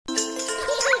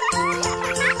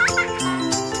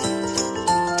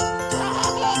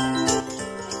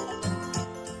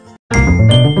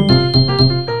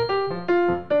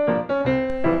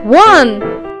1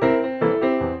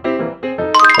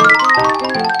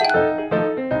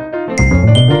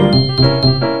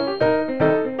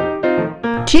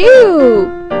 2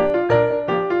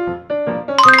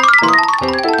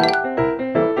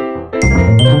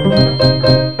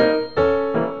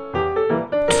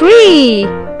 3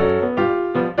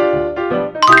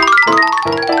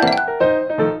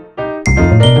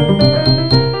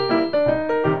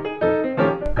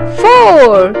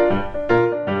 4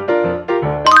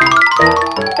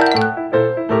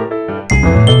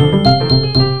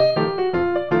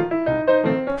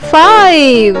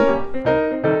 5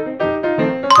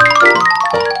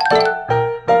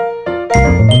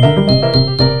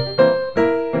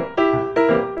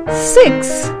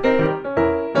 6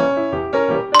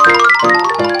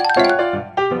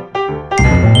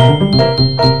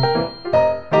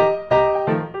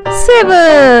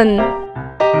 7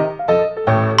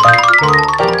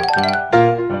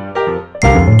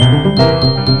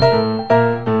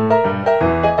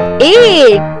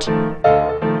 8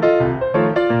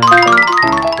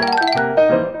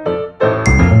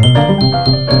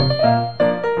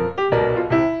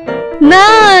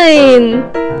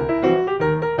 9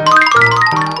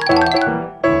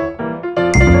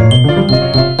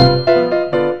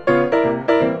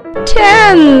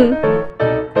 10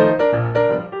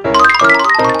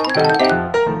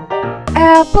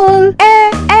 Apple,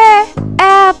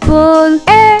 apple,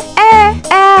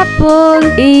 apple,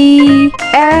 E,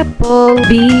 apple.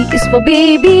 B is for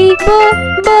baby,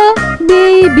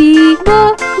 baby,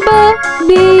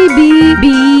 baby,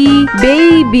 B,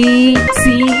 baby. C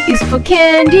is for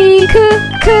candy,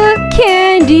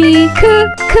 candy,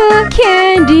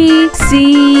 candy,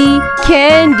 C,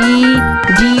 candy.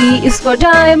 D is for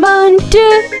diamond,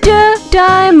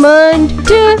 diamond,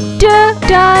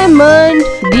 diamond,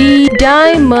 D,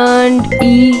 diamond.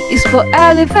 E is for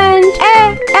elephant,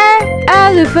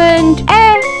 elephant,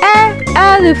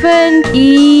 elephant,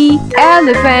 E,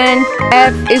 elephant.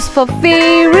 F is for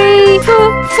fairy,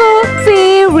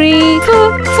 fairy,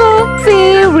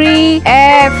 fairy,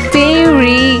 F,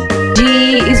 fairy. G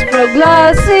is for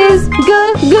glasses,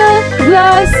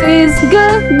 glasses,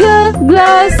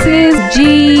 glasses,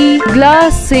 G,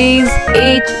 glasses.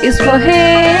 H is for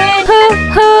hand,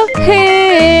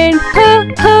 hand,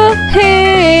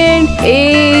 hand,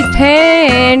 H,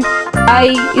 hand.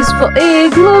 I is for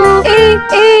igloo,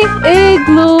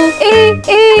 igloo,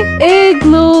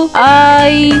 igloo,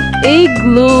 I,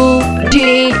 igloo.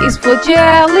 J is for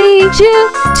jelly,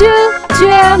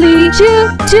 jelly,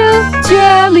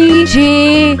 jelly, J,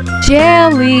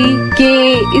 jelly. K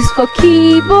is for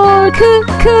keyboard,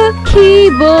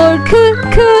 keyboard,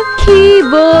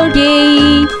 keyboard, K,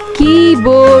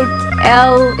 keyboard.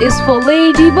 L is for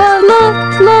ladybug,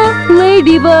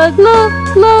 ladybug,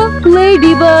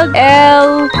 ladybug,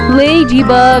 L,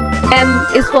 ladybug. M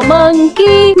is for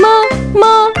monkey,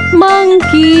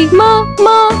 monkey,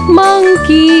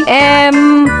 monkey,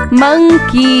 M,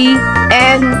 monkey.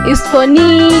 N is for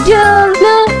needle,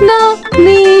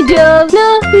 needle,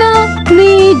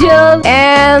 needle,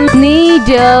 M,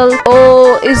 needle.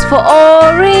 O is for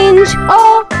orange,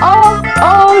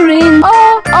 orange,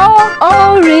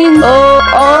 orange,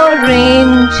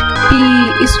 orange. P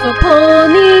is for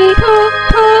pony,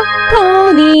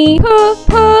 pony,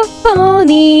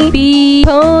 pony, P,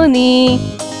 pony.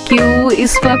 Q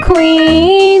is for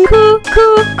queen,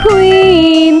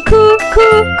 queen,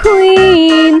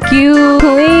 queen, Q,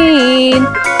 queen.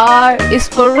 R is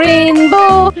for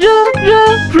rainbow,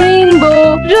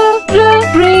 rainbow,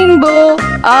 rainbow,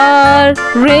 R,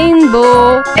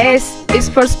 rainbow. S is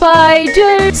for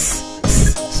spiders,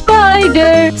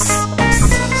 spider,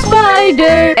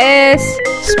 spider, S,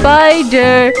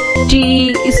 spider.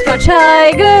 T is for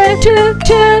tiger,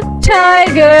 tiger,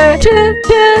 tiger,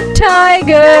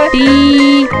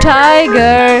 T,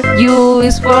 tiger. U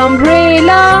is for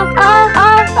umbrella,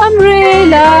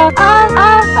 umbrella,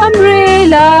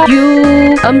 umbrella,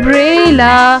 U,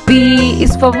 umbrella. V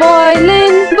is for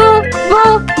violin,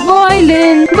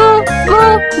 violin,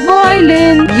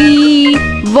 violin, V,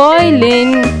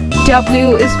 violin.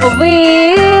 W is for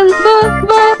whale,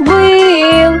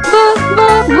 whale,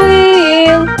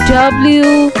 whale,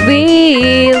 W,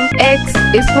 whale. X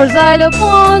is for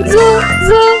xylophone,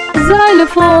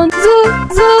 xylophone,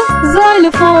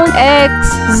 xylophone, X,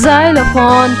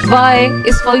 xylophone. Y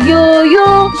is for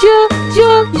yo-yo,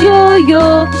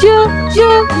 yo-yo,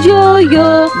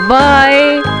 yo-yo,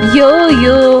 Y,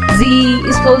 yo-yo. Z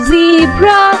is for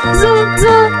zebra,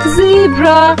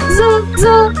 zebra,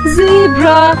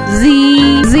 zebra, Z,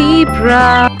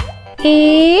 zebra.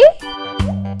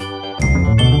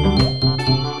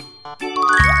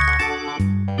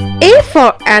 A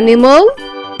for animal.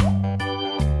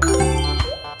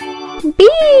 B.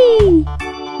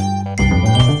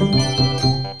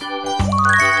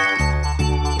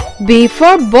 B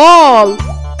for ball.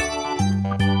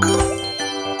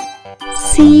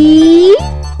 C.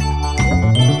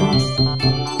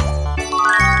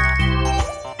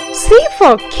 C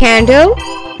for candle.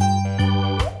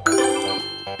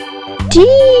 D.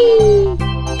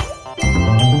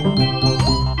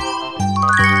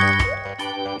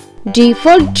 D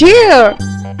for deer.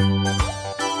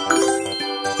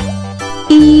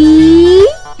 E.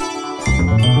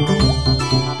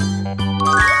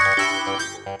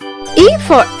 E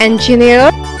for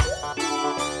engineer.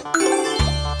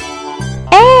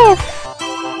 F.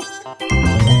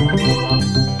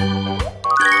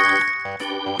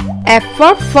 F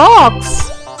for fox.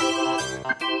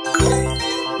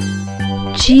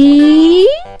 G.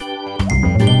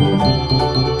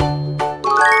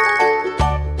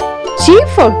 G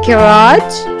for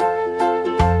garage.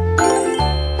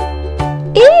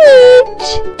 H.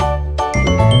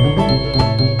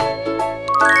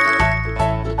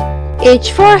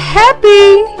 H for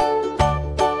happy.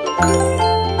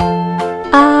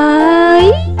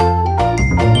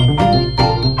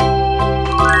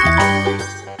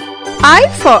 I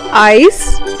for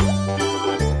ice.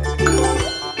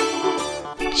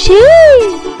 J.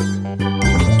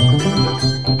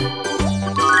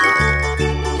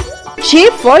 J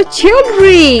for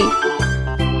jewelry.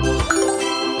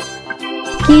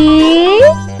 K.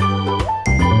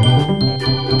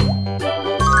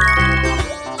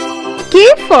 K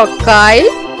for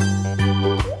kite.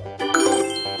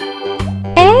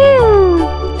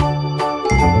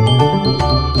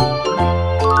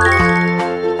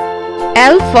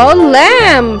 L for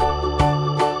lamb.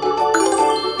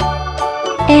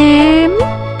 M.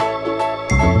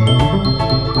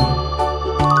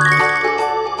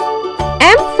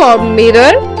 M for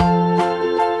mirror.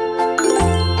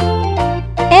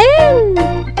 N.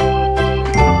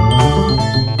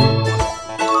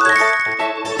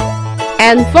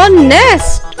 N for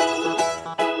nest.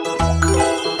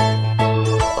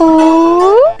 O.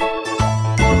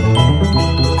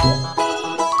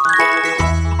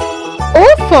 O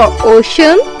for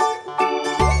ocean.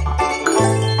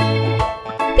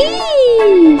 P.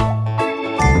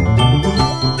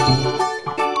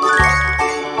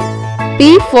 P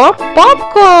for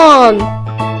popcorn.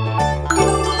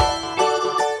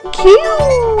 Q.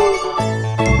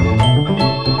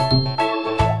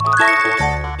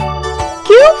 Q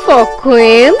for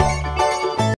queen.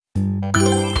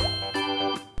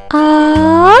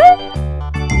 R.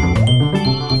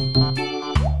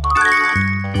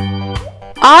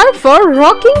 R for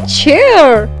rocking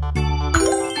chair.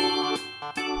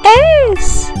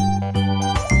 S.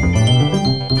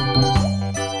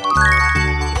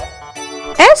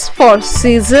 S for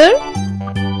scissor.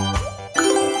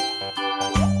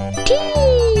 T.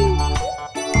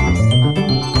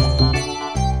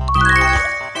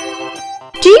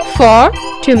 T for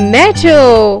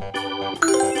tomato.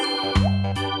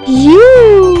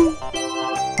 U.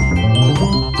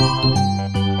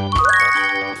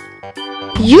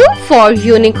 U for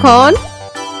unicorn.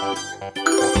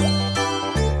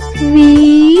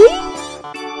 V.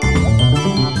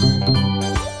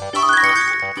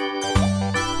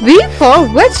 V for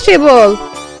vegetable.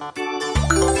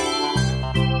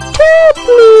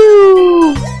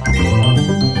 W.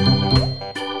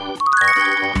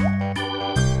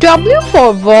 W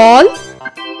for wall.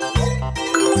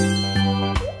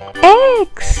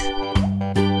 X.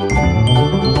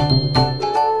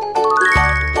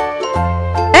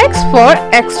 X for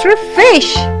extra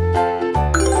fish.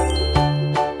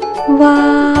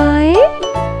 Y.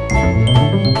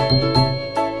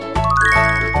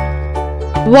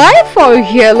 Y for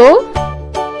yellow.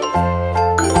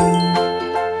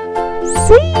 Z.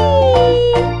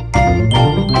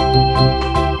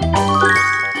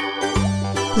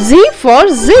 Z for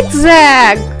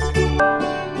zigzag.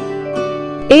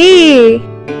 A.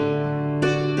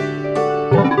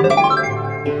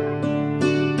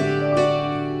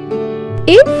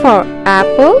 A for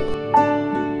apple.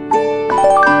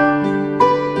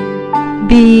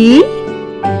 B.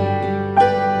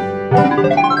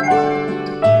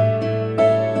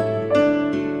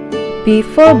 B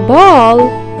for ball.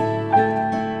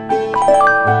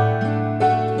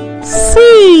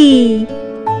 C.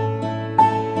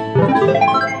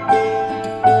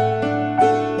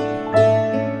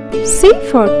 C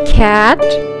for cat.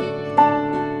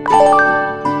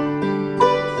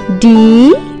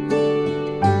 D.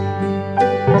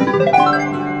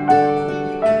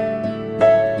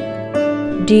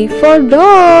 D for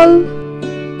doll.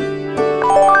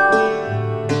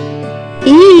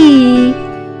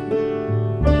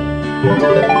 E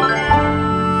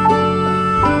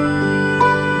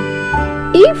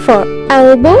for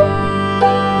elbow.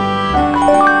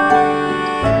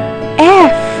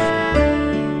 F.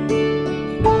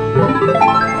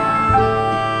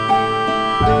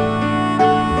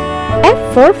 F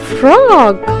for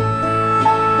frog.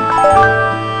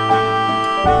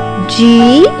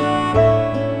 G.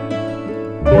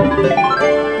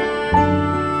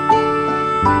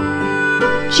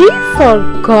 G for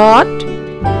goat.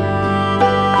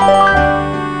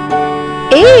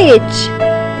 H.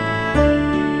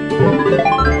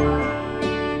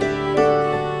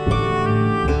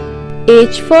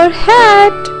 H for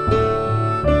hat.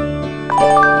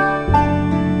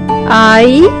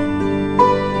 I.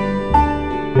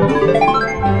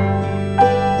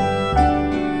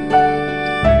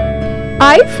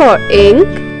 I for ink.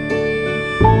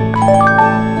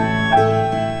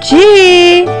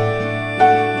 J.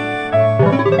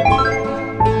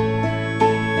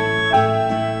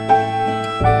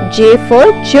 J for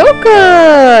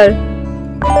joker.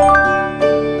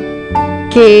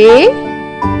 K.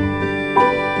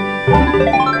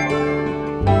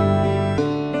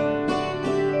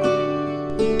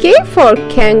 K for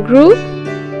kangaroo.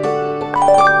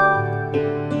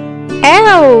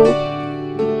 L.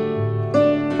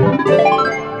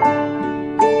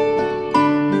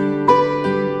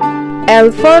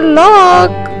 L for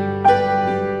lock.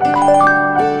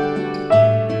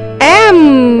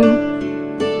 M.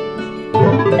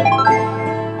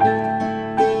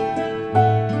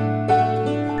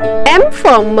 M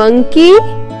for monkey.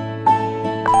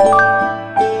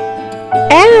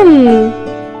 N.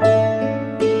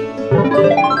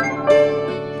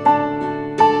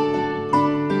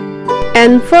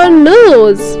 N for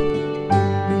nose.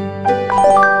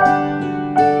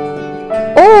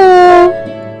 O.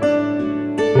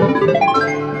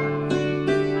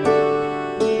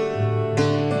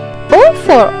 O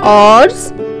for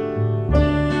oars.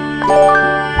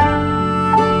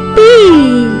 P.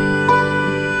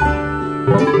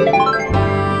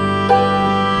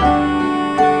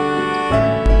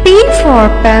 P for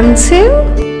pencil.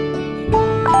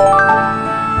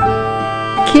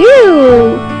 Q.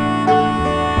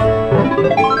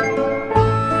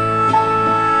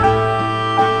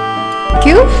 Q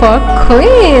for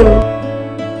queen.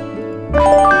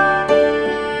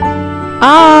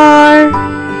 R.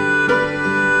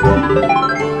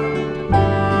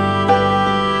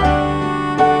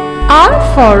 R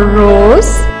for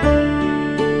rose.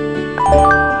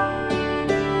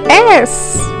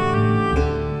 S.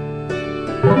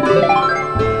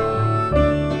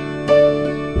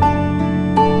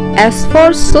 S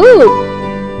for soup.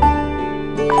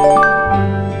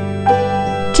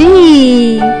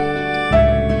 T.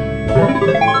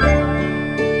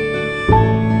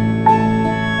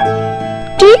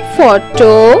 T for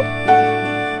toe.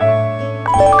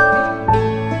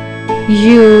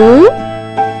 U.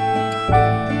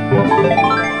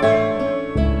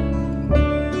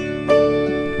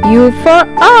 U for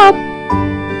up.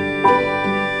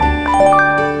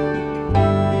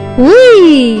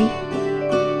 V.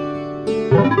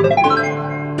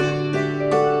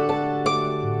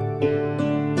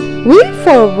 V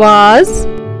for vase.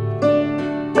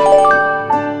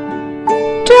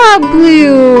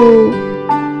 W.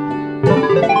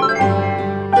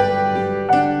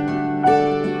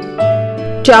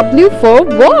 W for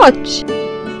watch.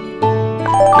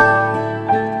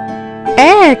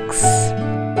 X.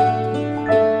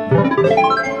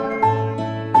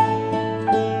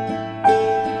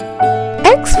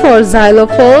 X for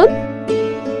xylophone.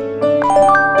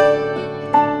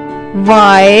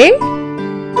 Y.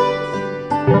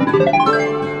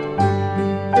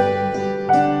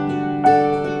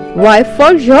 Y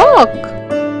for rock.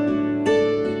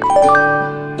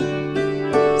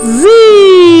 Z.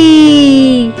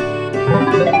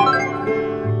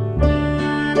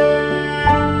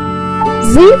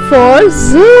 Z for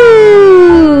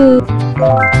zoo.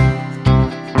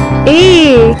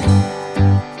 A.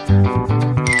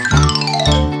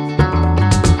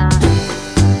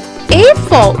 A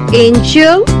for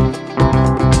angel.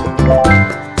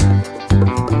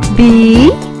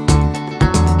 B.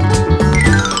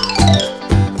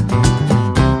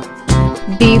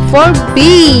 B for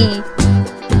bee.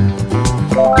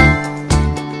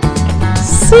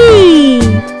 C.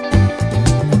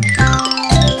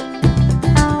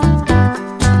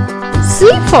 C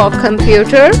for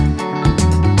computer.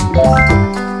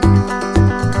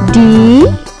 D.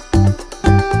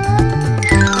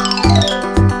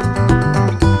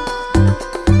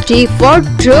 D for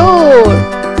door.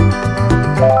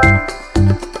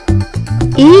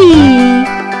 E.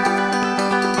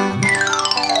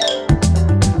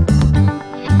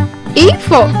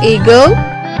 for eagle.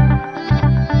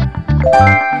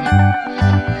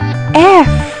 F.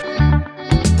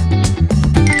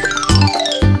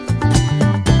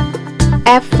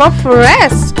 F for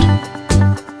forest.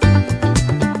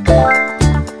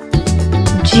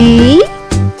 G.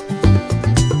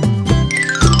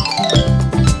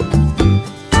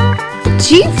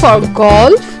 G for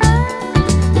golf.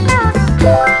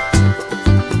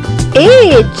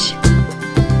 H.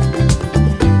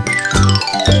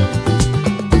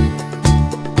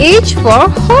 H for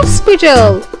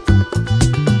hospital.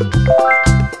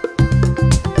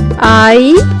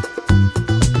 I.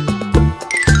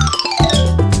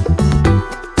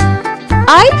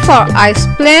 I for ice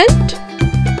plant.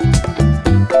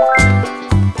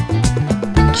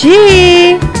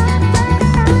 J.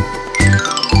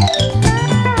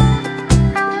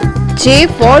 J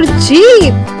for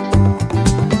jeep.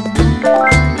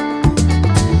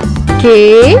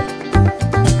 K.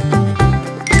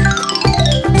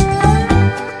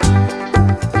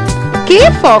 K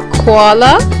for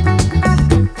koala.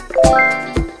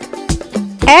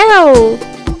 L.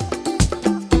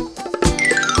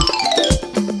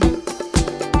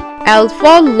 L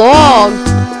for log.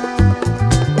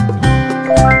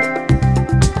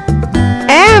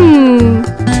 M.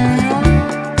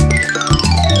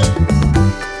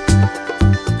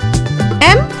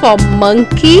 M for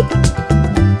monkey.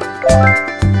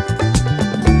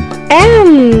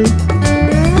 N.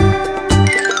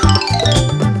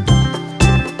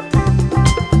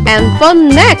 N for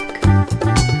neck.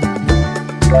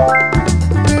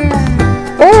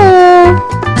 O.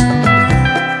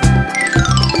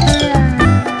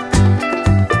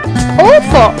 O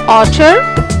for otter.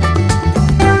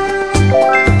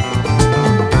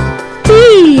 P.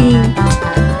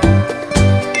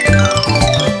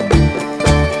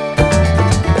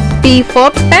 P for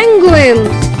penguin.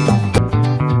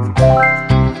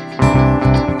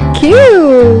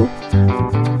 Q.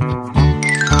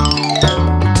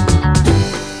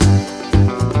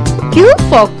 Q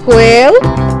for quail.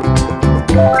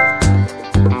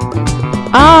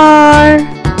 R.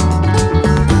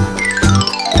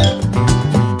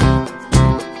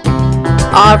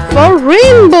 R for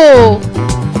rainbow.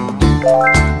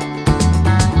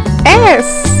 S.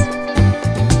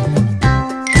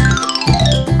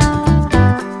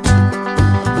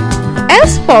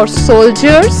 S for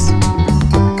soldiers.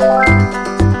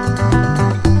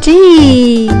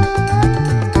 T.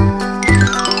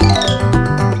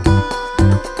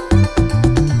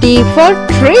 T for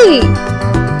tree.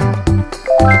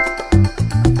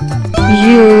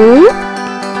 U.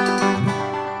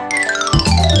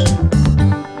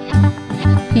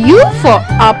 U for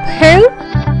uphill.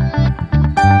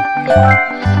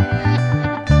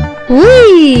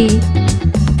 V.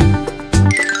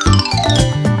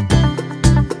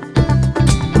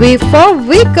 V for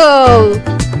vehicle.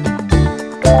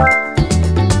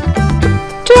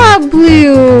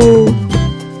 W.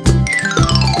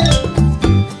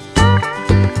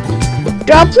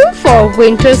 W for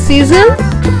winter season.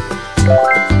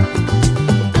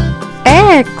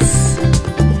 X.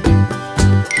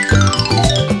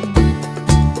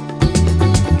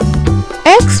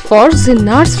 X for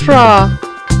Zinastra.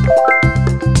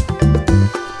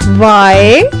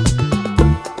 Y.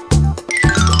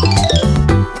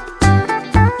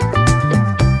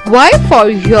 Y for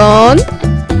yawn.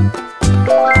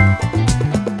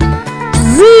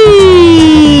 Z.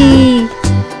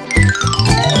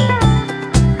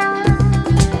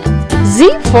 Z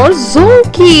for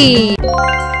zonkey.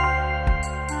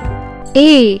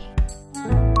 A.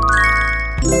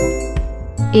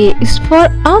 A is for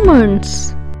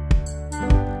almonds.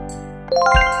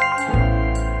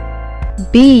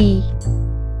 B.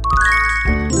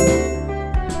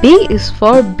 B is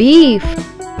for beef.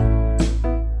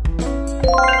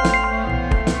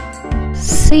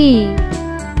 C.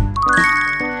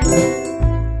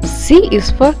 C is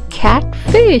for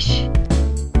catfish.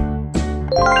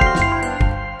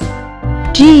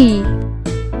 D.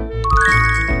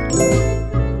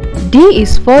 D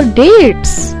is for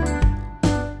dates.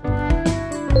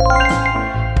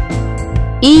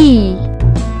 E.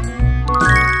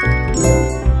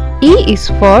 E is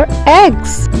for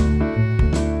eggs.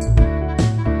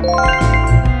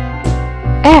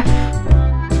 F.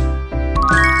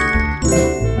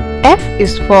 F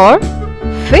is for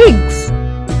figs.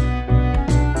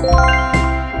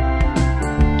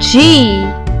 G.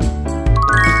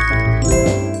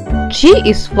 G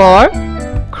is for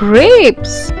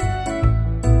grapes.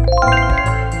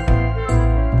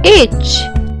 H.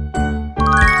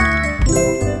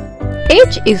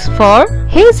 H is for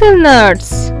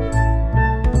hazelnuts.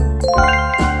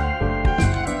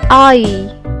 I.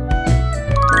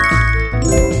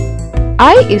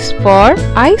 I is for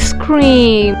ice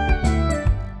cream.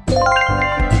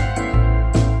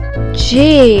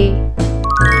 J.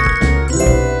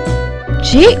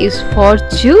 J is for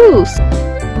juice.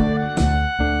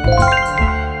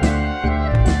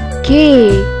 K.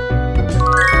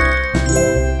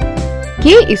 K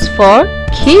is for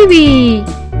kiwi.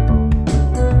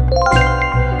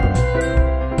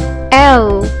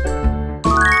 L.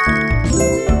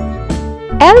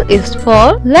 L is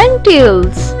for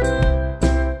lentils.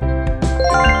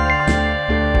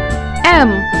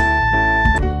 M.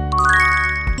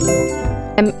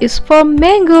 M is for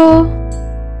mango.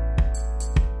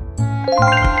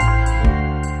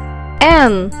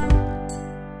 N.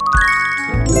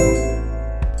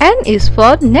 N is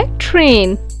for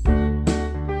nectarine.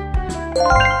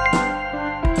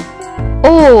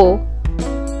 O.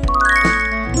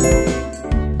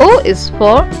 O is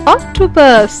for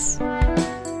octopus.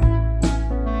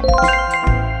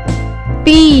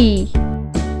 P.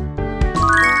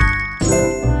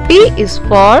 P is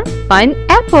for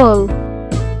pineapple.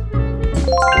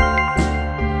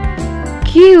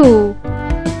 Q.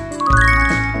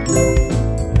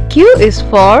 Q is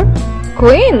for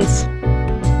queens.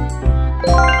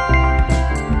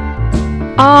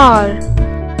 R.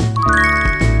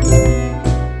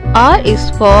 R is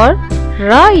for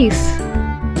rice.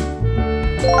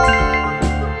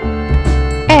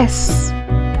 S.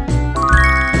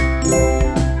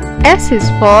 S is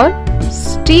for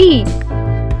stick.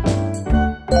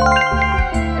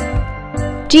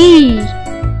 T.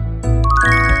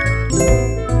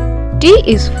 T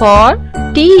is for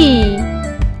tea.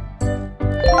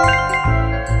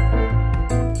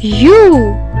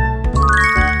 U.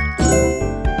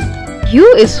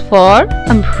 U is for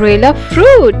umbrella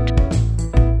fruit.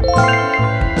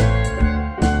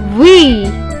 V.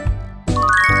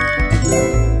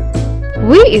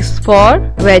 V is for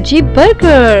veggie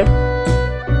burger.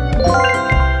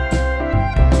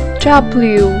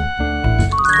 W.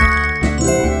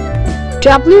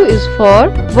 W is for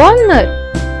walnut.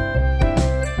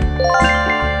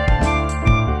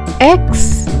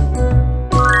 X.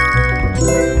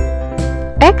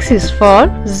 X is for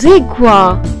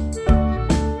zebra.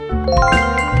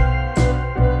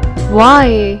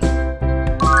 Y.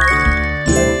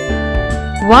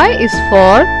 Y is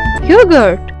for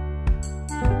yogurt.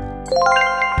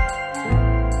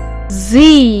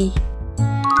 Z.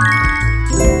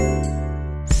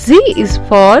 Z is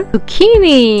for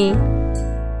zucchini.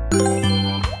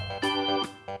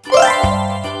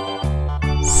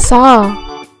 Saw.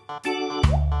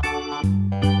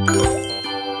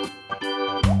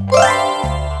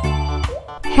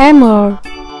 Hammer.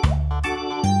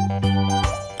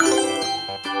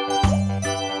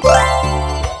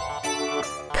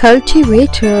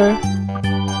 Cultivator.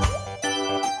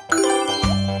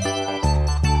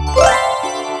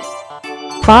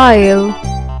 File.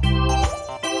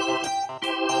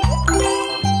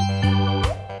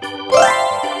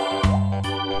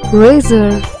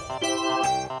 Razor.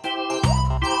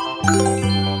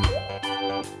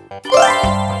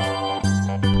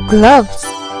 Gloves.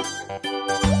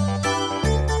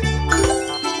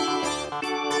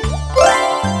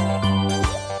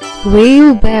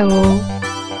 Wheelbarrow.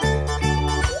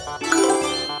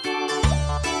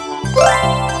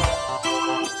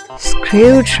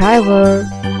 Screwdriver.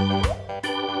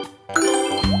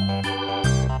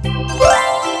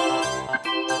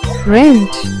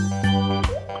 Wrench.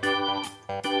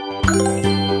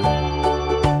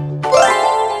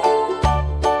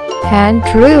 Hand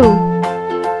drill.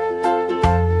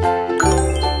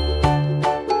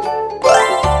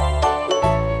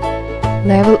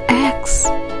 Level X.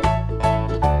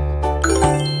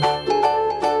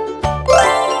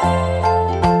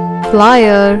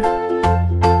 Plier.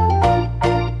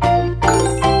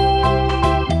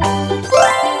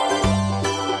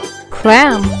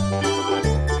 Clamp.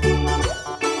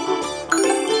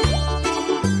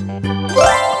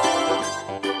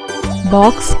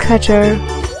 Box cutter.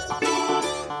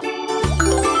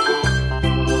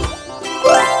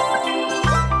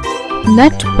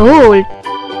 Nut bolt.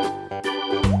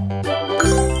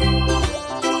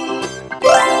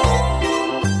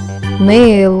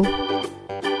 Nail.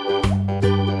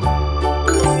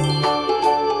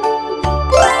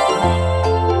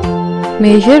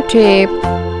 Measure tape.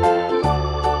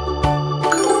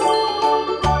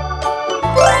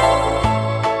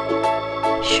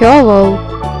 Shovel.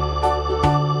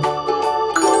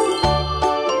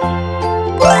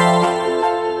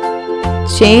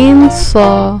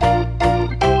 Chainsaw.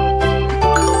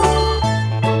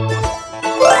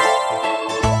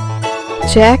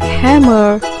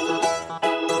 Jackhammer.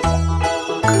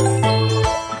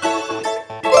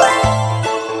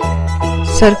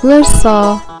 circular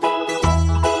saw,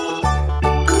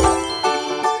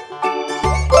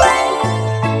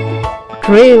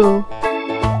 drill,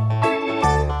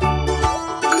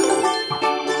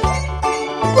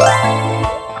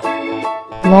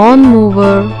 lawn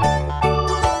mower,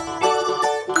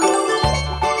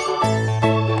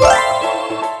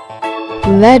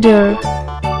 ladder,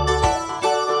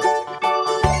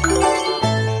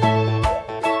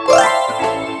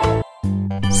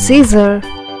 scissor,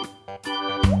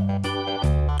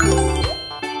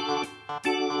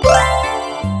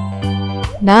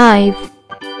 knife,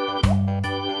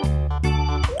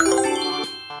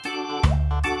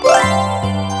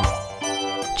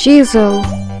 chisel,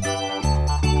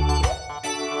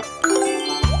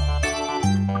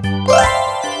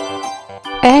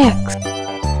 axe,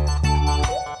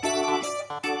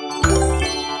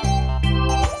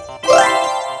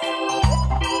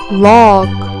 log,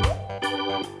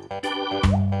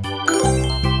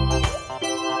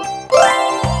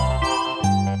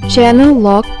 channel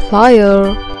lock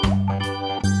plier,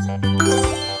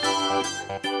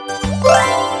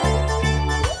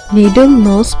 needle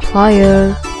nose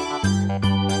plier,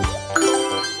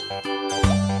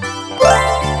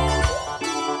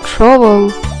 trowel,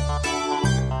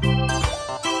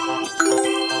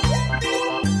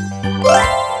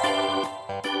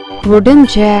 wooden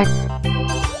jack,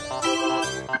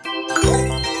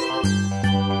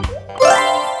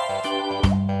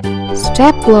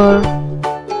 stapler,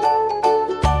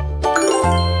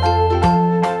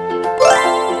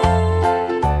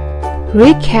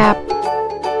 recap,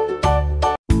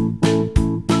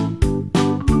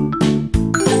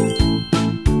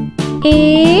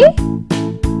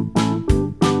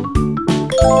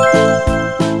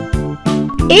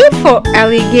 A for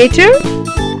alligator,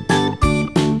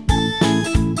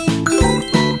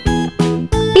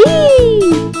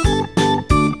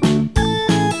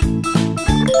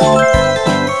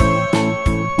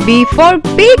 B for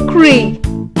bakery,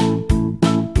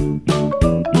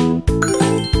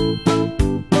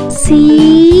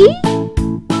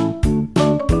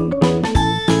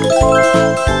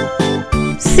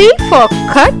 C for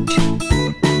cut,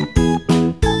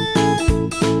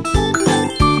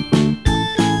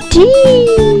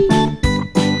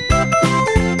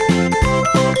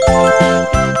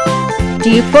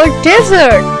 D for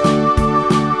desert,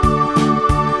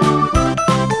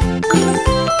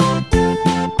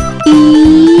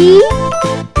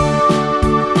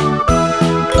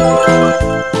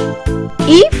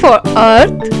 E for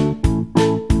earth,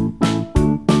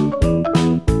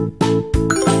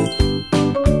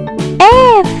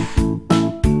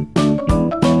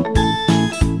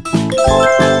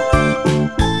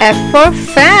 F for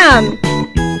fan,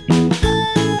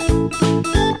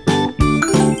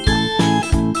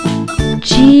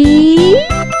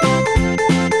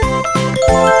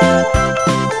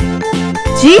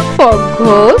 G for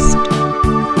ghost,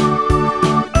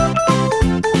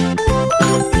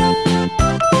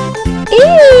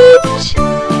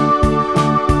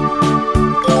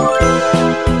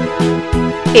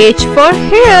 H for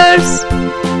hairs,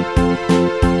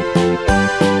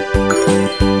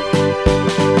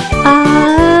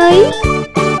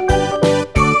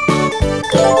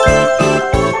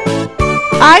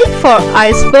 I for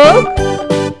iceberg,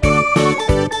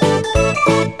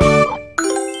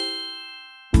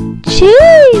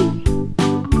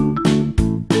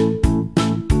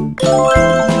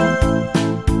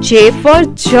 J for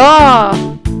jaw,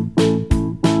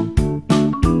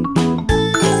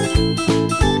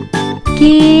 K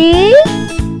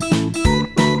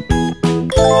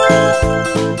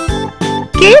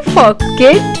for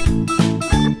kit,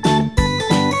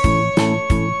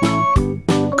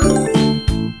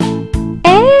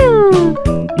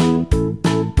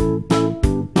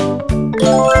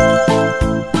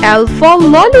 L for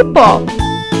lollipop,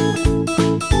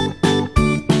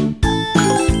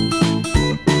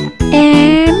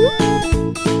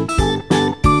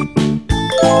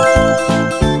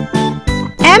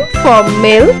 M for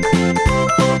milk,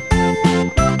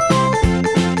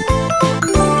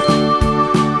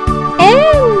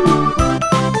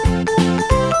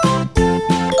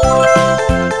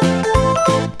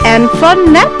 N for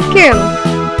napkin,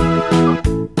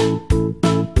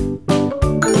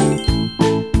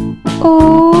 O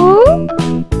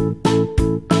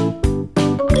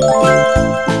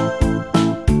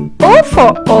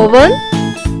for oven,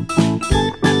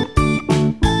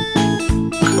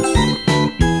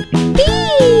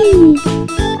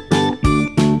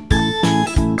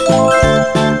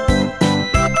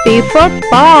 P for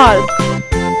park,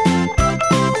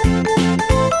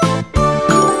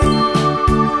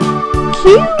 Q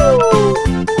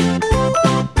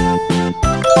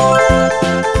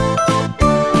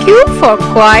Q for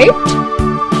quiet.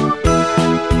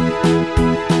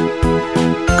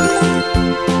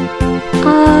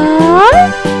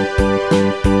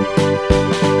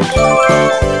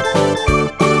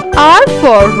 R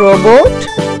for robot.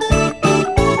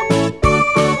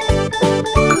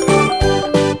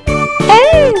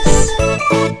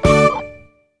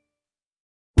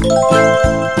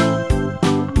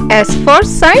 S for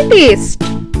scientist.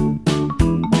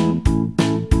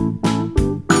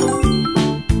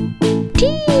 T.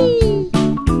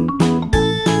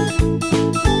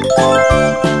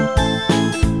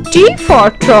 T for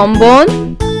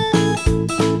trombone.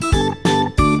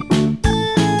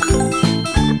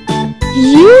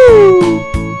 U.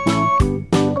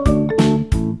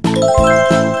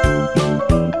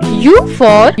 U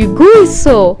for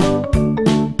uguiso.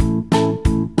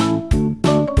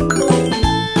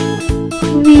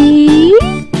 V.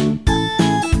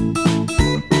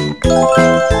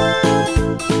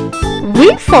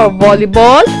 V for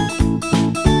volleyball.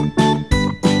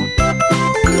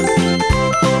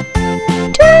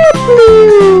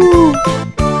 W.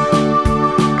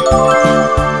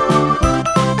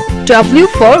 W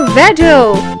for weather.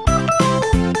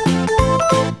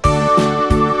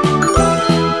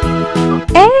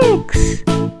 X.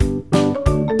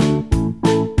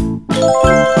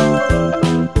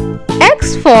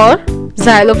 X for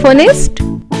xylophonist.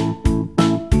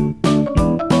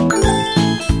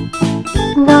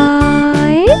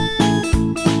 Y.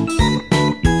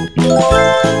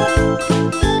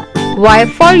 Y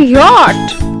for yacht.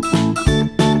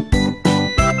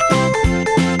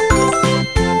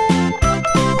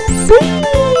 Z.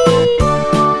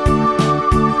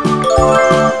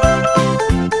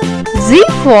 Z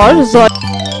for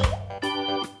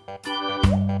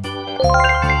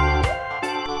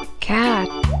cat.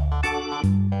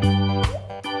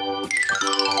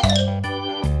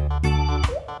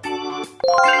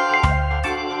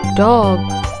 Dog.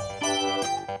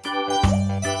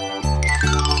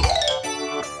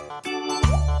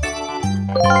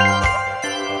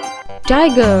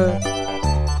 Tiger.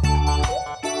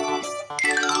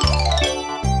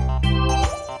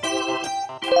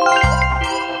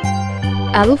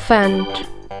 Elephant.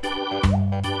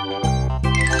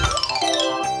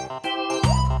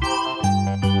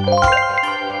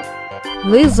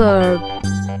 Lizard.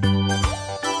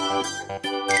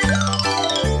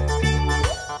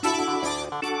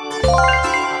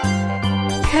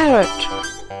 Parrot.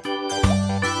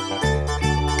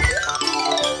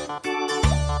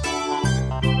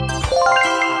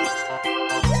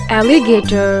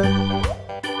 Alligator.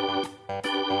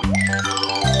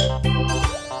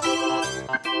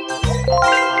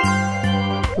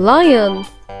 Lion.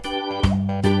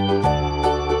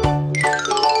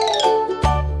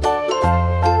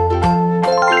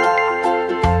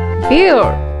 Bear.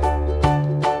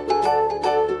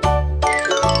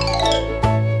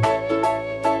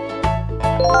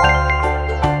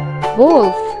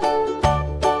 Wolf.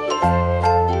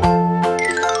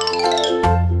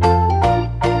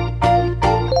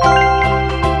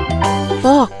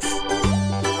 Fox.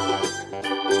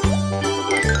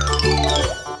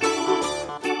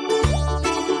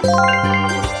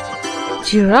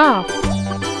 Giraffe.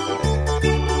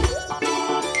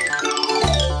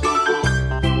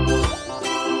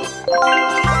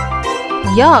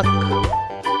 Yak.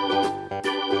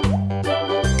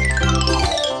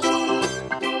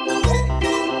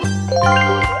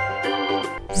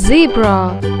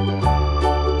 Zebra.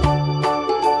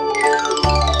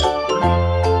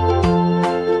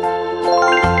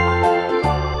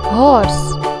 Horse.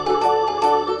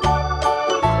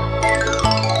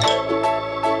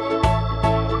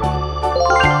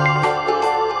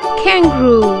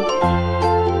 Kangaroo.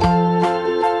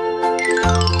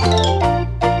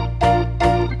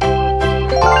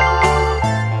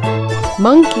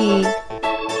 Monkey.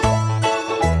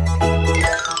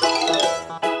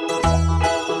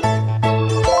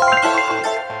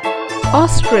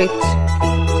 Ostrich.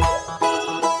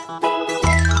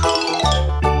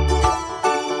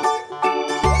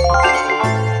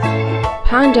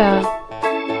 Panda.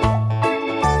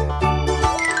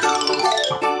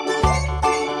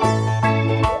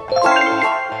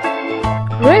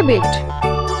 Rabbit.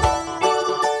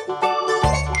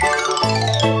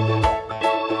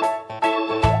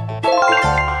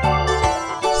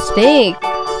 Snake.